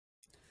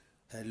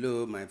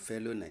Hello, my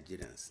fellow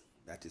Nigerians.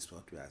 That is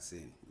what we are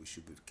saying. We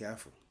should be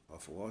careful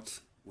of what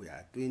we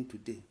are doing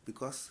today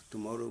because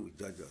tomorrow will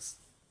judge us.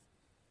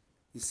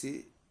 You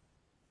see,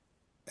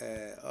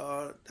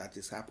 all that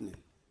is happening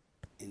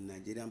in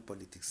Nigerian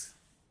politics,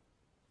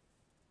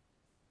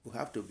 we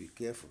have to be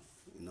careful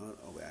in all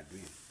we are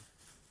doing.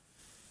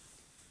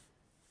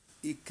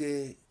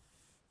 Ike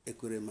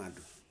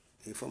Ekweremadu,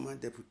 a former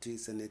deputy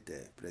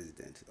Senate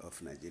president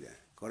of Nigeria,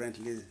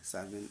 currently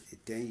serving a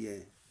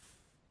 10-year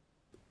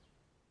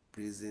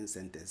prison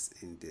sentence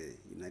in the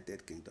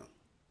United Kingdom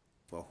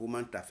for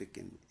human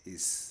trafficking,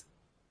 is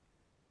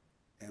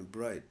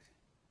embroiled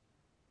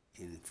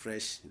in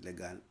fresh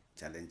legal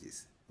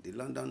challenges. The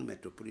London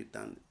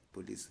Metropolitan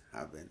Police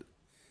have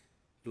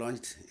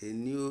launched a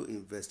new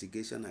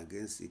investigation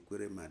against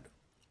Ekweremadu,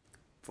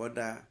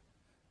 further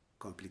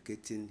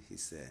complicating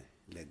his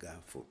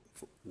legal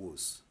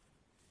woes.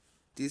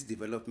 This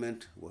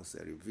development was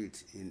revealed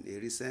in a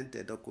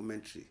recent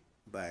documentary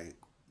by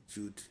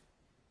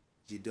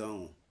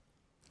Jideowu,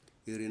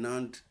 a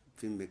renowned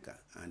filmmaker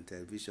and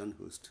television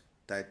host,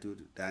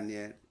 titled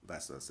Daniel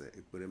vs.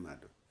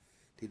 Ekweremadu.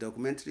 The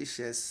documentary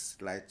sheds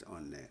light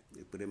on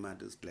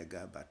Ekweremadu's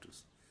legal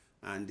battles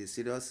and the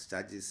serious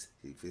charges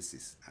he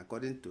faces.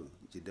 According to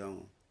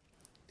Jideowu,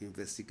 the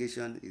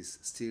investigation is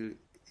still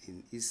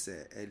in its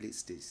early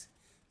stage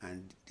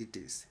and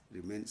details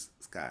remain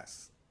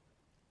scarce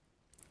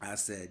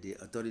as the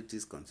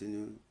authorities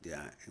continue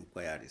their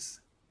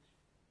inquiries.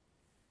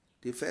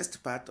 The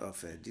first part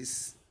of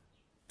these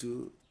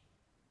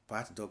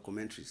two-part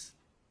documentaries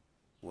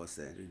was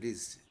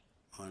released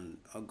on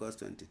August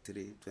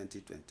 23,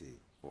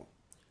 2024.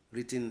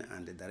 Written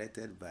and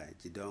directed by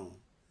Jideowu,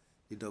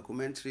 the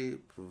documentary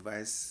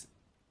provides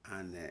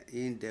an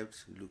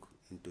in-depth look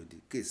into the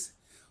case,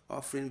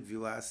 offering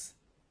viewers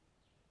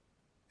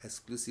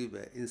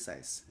exclusive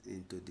insights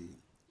into the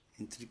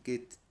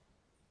intricate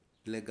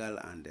legal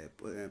and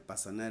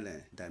personnel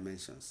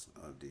dimensions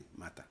of the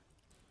matter.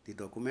 The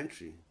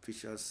documentary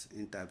features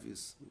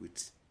interviews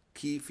with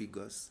key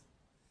figures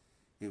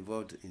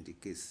involved in the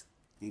case,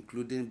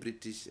 including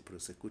British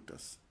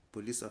prosecutors,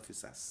 police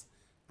officers,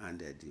 and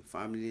the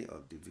family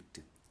of the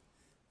victim,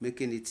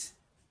 making it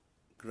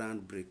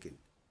groundbreaking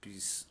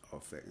piece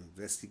of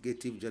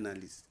investigative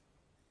journalism.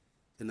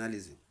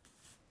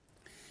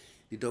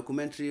 The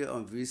documentary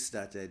unveils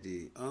that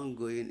the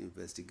ongoing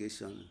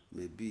investigation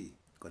may be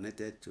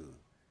connected to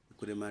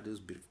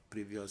Ekweremadu's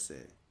previous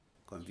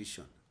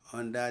conviction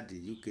under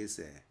the UK's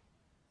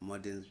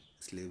Modern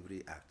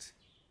Slavery Act.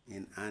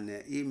 In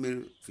an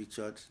email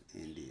featured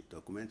in the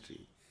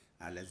documentary,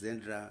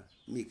 Alexandra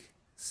Meek,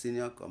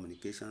 senior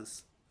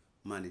communications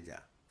manager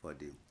for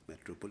the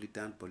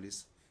Metropolitan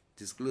Police,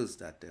 disclosed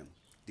that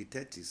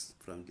detectives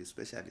from the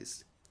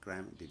Specialist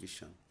Crime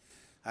Division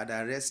had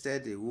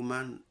arrested a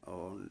woman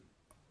on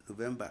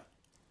November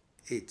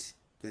 8,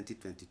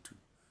 2022,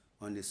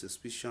 on a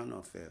suspicion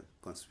of a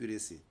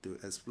conspiracy to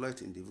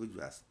exploit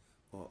individuals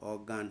for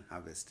organ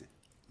harvesting.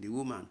 The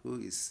woman, who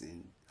is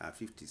in her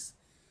 50s,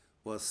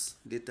 was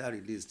later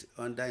released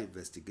under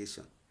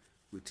investigation,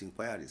 with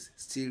inquiries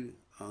still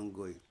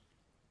ongoing.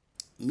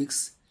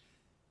 Meek's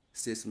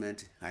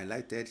statement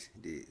highlighted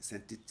the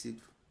sensitive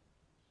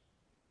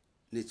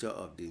nature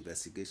of the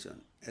investigation,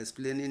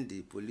 explaining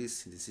the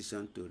police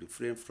decision to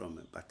refrain from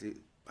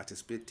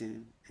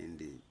participating in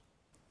the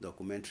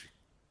documentary.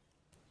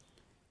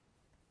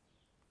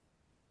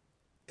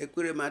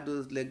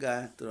 Ekweremadu's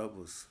legal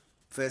troubles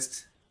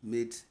first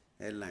made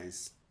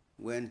headlines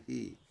when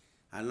he,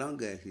 along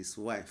his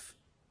wife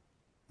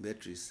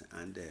Beatrice,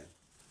 and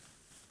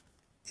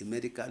a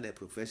medical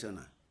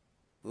professional,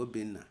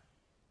 Obinna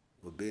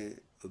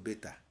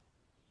Obeta,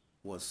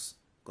 was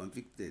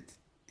convicted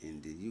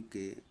in the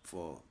UK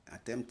for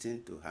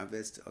attempting to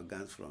harvest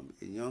organs from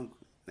a young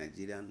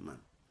Nigerian man.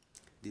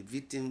 The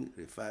victim,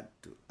 referred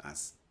to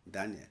as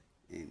Daniel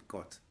in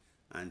court,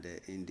 and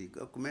in the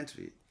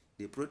documentary,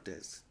 the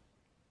protest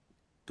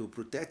to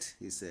protect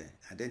his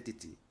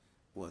identity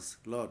was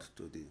lured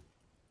to the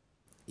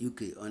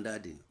UK under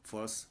the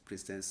false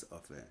pretense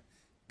of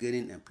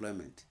gaining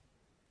employment.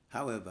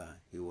 However,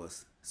 he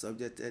was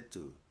subjected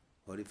to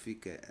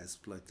horrific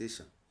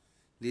exploitation,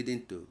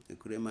 leading to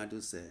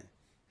Ekweremadu's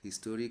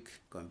historic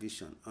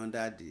conviction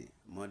under the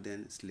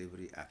Modern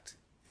Slavery Act.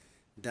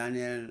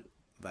 Daniel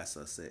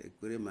vs.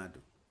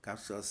 Ekweremadu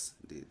captures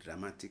the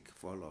dramatic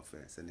fall of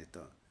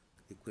Senator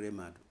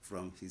Ekweremadu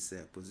from his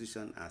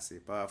position as a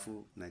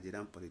powerful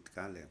Nigerian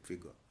political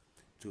figure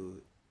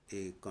to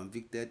a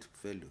convicted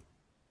felon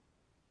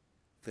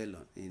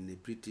in a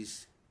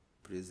British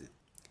prison.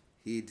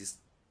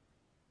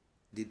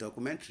 The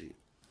documentary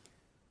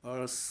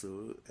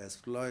also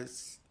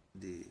exploits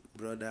the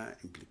broader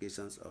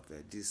implications of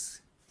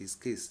his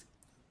case,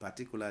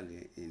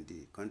 particularly in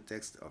the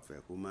context of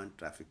human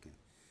trafficking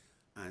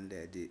and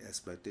the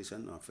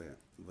exploitation of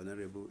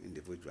vulnerable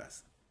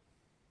individuals.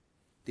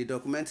 The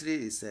documentary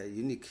is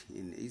unique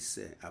in its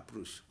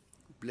approach,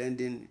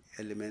 blending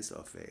elements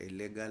of a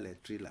legal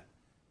thriller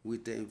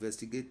with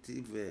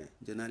investigative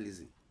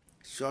journalism,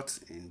 shot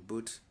in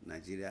both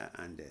Nigeria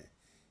and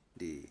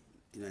the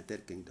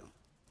United Kingdom.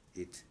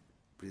 It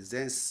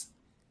presents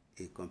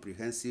a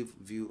comprehensive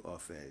view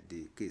of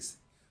the case,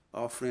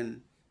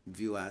 offering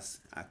viewers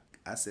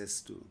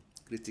access to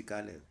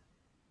critical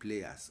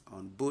players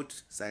on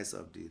both sides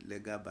of the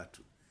legal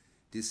battle.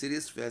 The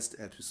series' first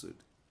episode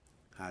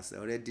has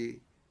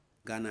already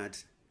garnered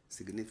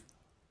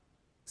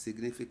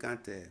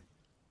significant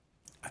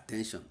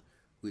attention,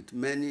 with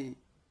many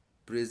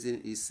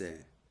praising its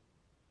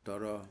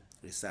thorough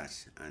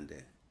research and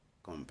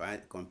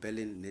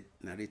compelling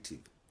narrative.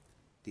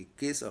 The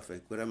case of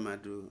Ike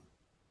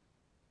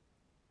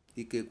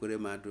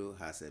Ekweremadu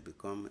has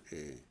become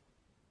a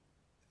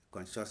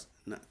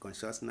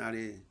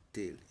cautionary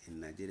tale in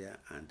Nigeria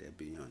and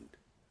beyond.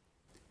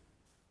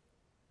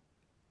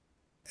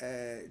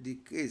 The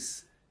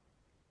case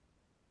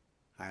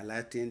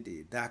highlighting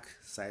the dark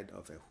side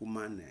of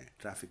human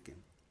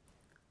trafficking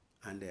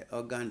and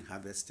organ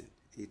harvesting.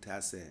 It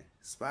has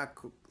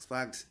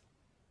sparked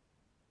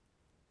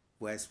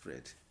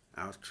widespread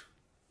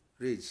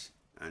outrage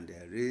and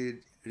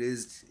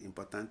raised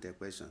important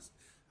questions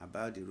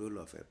about the role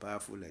of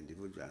powerful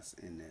individuals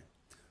in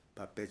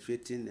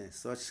perpetuating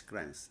such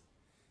crimes.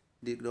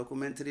 The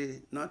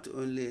documentary not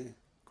only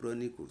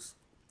chronicles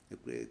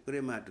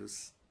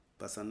Ekweremadu's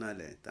personal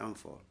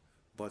downfall,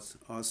 but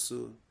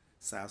also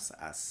serves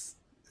as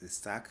a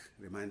stark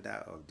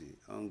reminder of the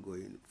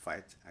ongoing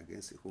fight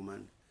against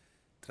human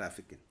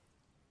trafficking.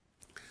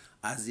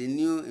 As the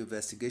new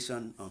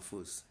investigation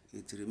unfolds,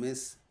 it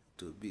remains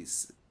to be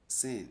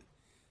seen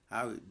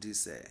how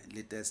this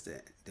latest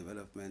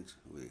development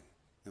will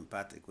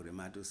impact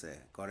Ekweremadu's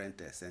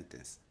current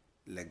sentence.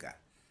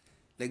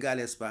 Legal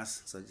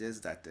experts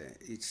suggest that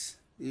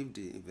if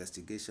the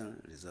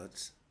investigation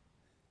results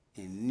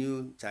in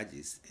new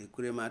charges,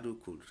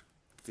 Ekweremadu could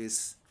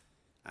face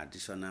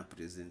additional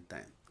prison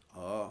time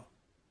or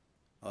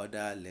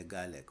other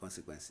legal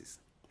consequences.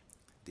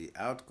 The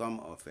outcome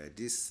of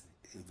this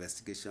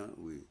investigation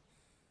will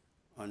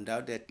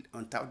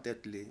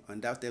undoubtedly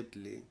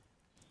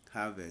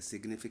have a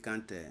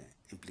significant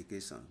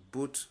implication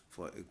both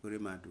for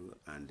Ekweremadu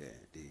and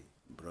the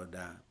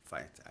broader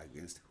fight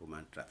against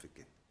human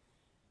trafficking.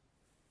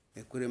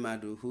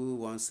 Ekweremadu, who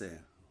once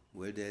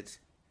wielded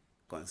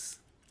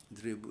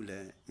considerable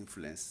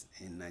influence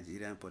in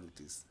Nigerian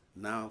politics,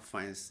 now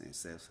finds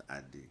himself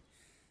at the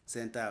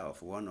center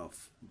of one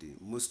of the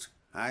most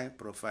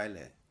high-profile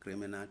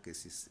criminal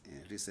cases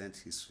in recent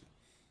history.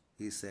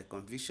 His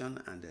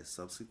conviction and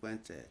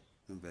subsequent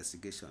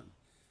investigation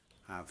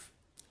have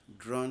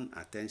drawn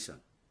attention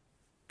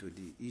to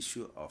the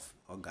issue of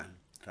organ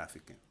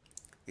trafficking,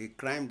 a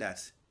crime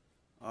that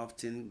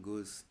often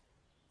goes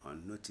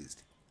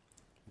unnoticed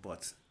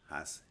but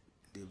has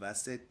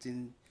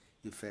devastating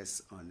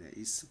effects on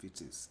its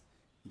victims.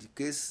 The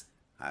case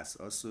has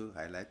also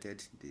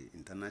highlighted the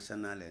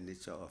international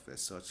nature of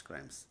such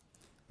crimes,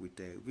 with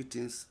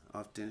victims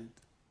often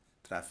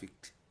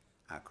trafficked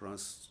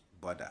across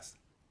borders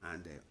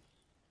and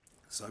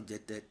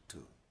subjected to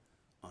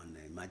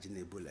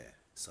unimaginable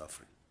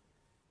suffering.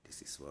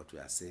 This is what we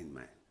are saying,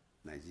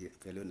 my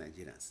fellow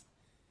Nigerians.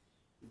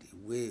 The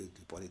way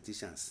the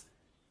politicians,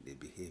 they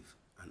behave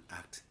and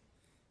act,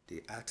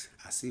 they act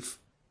as if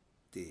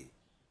they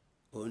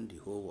own the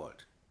whole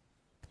world.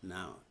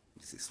 Now,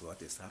 this is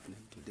what is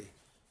happening today.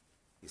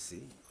 You see,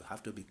 we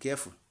have to be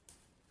careful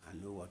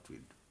and know what we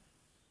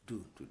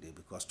do today,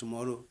 because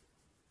tomorrow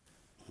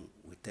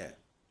we tell.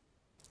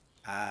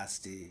 As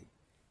the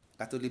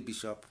Catholic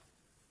Bishop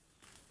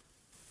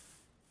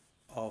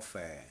of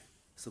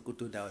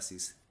Sokoto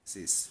Diocese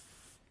says,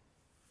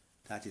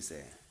 that is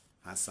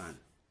Hassan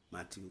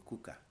Matthew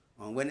Kuka,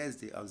 on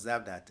Wednesday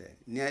observed that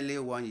nearly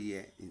 1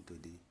 year into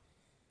the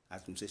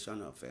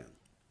administration of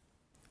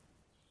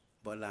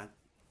Bola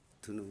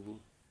Tinubu,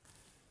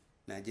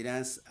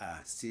 Nigerians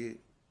are still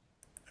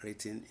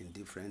rating in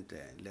different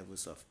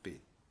levels of pain.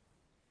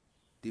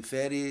 The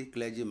fiery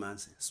clergyman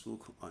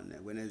spoke on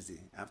Wednesday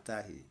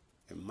after he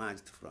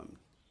emerged from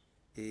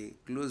a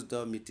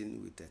closed-door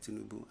meeting with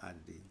Tinubu at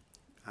the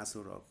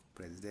Aso Rock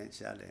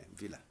Presidential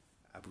Villa,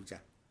 Abuja,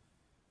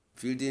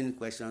 fielding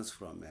questions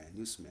from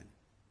newsmen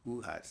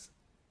who had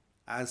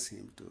asked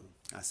him to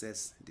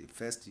assess the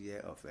first year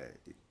of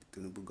the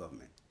Tinubu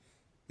government.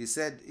 He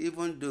said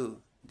even though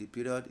the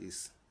period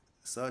is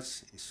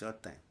such a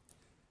short time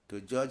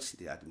to judge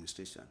the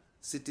administration,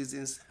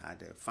 citizens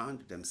had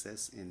found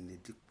themselves in a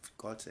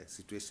difficult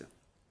situation.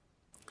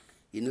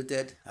 He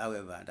noted,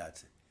 however,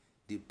 that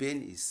the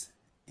pain is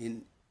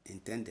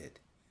intended,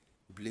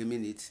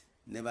 blaming it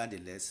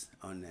nevertheless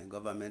on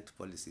government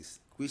policies,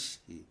 which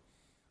he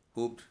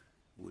hoped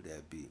would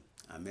be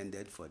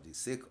amended for the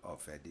sake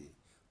of the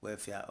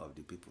welfare of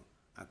the people.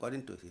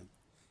 According to him,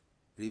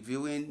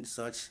 reviewing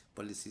such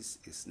policies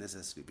is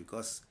necessary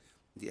because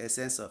the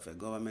essence of a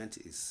government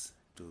is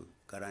to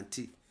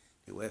guarantee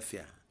the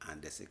welfare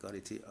and the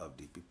security of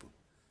the people.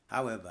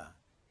 However,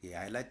 he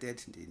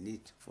highlighted the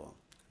need for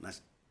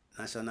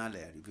national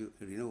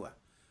renewal,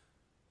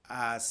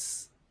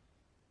 as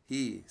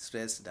he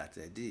stressed that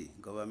the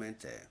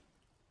government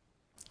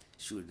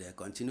should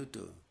continue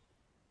to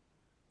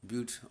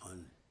built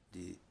on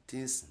the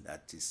things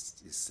that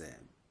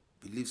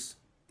believes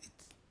it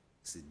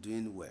is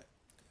doing well,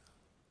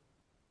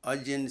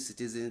 urging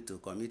citizens to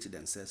commit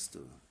themselves to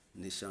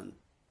nation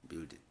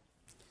building.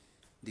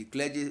 The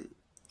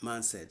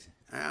clergyman said,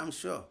 I am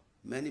sure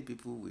many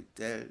people will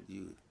tell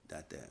you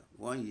that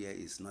 1 year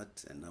is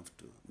not enough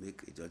to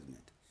make a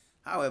judgment.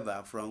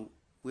 However, from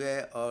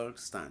where all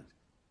stand,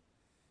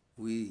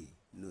 we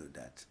know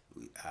that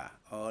we are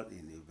all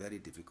in a very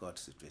difficult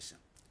situation.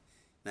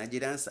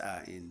 Nigerians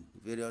are in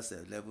various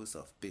levels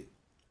of pain,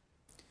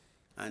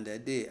 and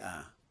they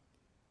are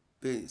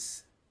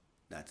pains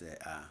that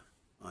are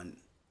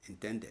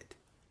unintended,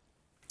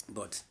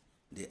 but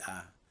they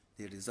are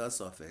the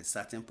results of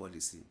certain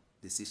policy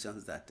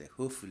decisions that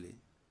hopefully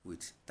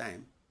with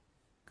time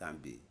can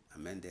be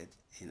amended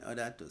in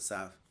order to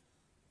serve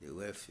the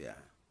welfare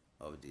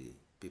of the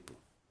people.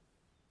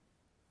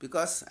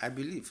 Because I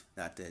believe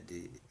that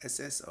the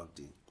essence of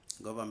the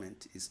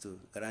government is to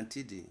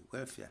guarantee the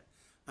welfare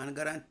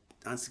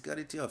and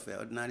security of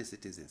ordinary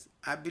citizens.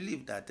 I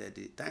believe that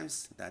the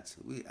times that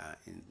we are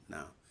in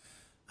now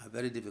are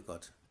very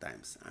difficult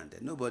times, and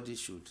nobody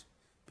should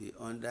be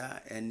under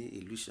any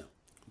illusion,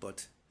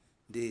 but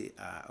they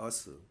are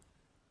also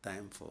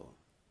time for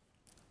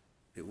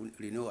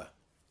renewal.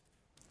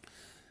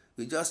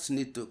 We just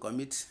need to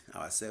commit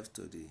ourselves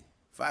to the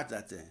fact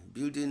that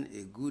building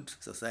a good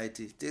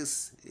society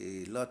takes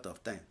a lot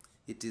of time.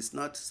 It is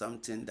not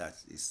something that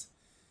is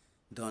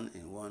done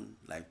in one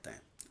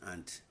lifetime.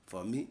 And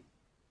for me,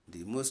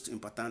 the most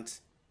important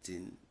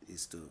thing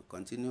is to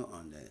continue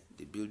on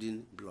the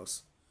building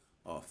blocks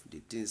of the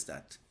things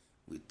that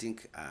we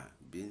think are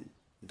being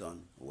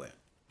done well.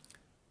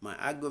 My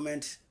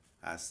argument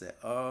has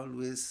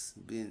always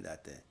been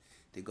that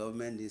the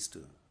government needs to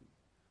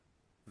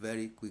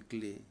very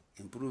quickly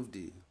improve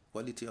the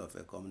quality of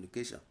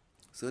communication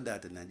so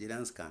that the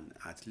Nigerians can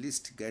at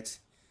least get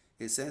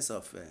a sense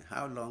of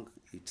how long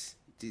it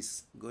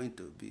is going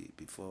to be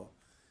before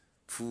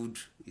food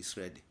is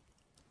ready.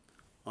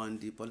 On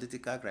the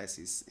political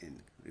crisis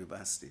in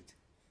Rivers State,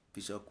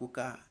 Bishop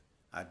Kuka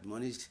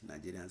admonished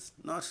Nigerians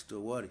not to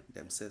worry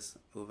themselves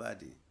over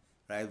the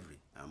rivalry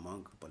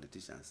among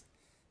politicians,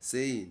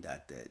 saying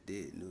that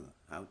they know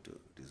how to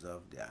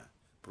resolve their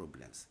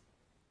problems.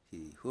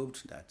 He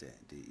hoped that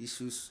the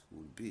issues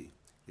would be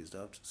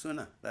resolved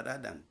sooner rather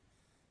than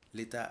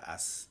later,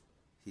 as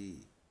he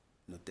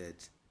noted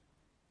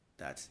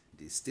that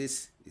the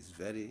state is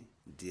very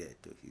dear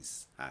to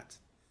his heart.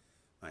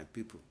 My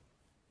people,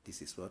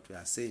 this is what we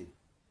are saying.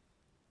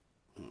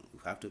 We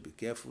have to be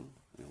careful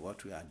in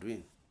what we are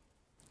doing.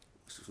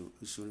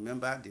 We should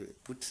remember to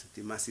put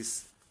the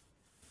masses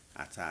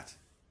at heart,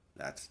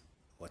 that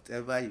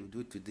whatever you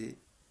do today,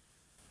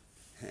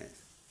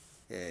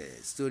 a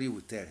story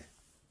will tell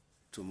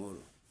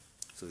tomorrow.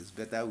 So it's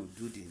better we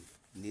do the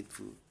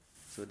needful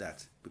so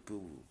that people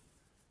will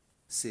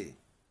say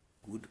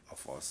good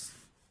of us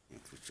in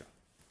future.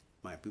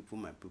 My people,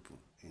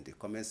 in the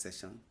comment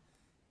section,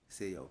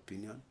 say your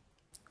opinion,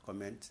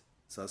 comment,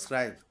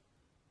 subscribe,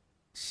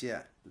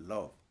 share,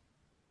 love,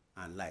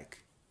 and like.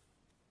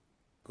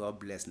 God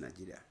bless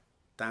Nigeria.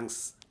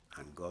 Thanks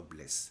and God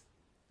bless.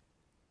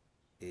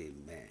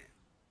 Amen.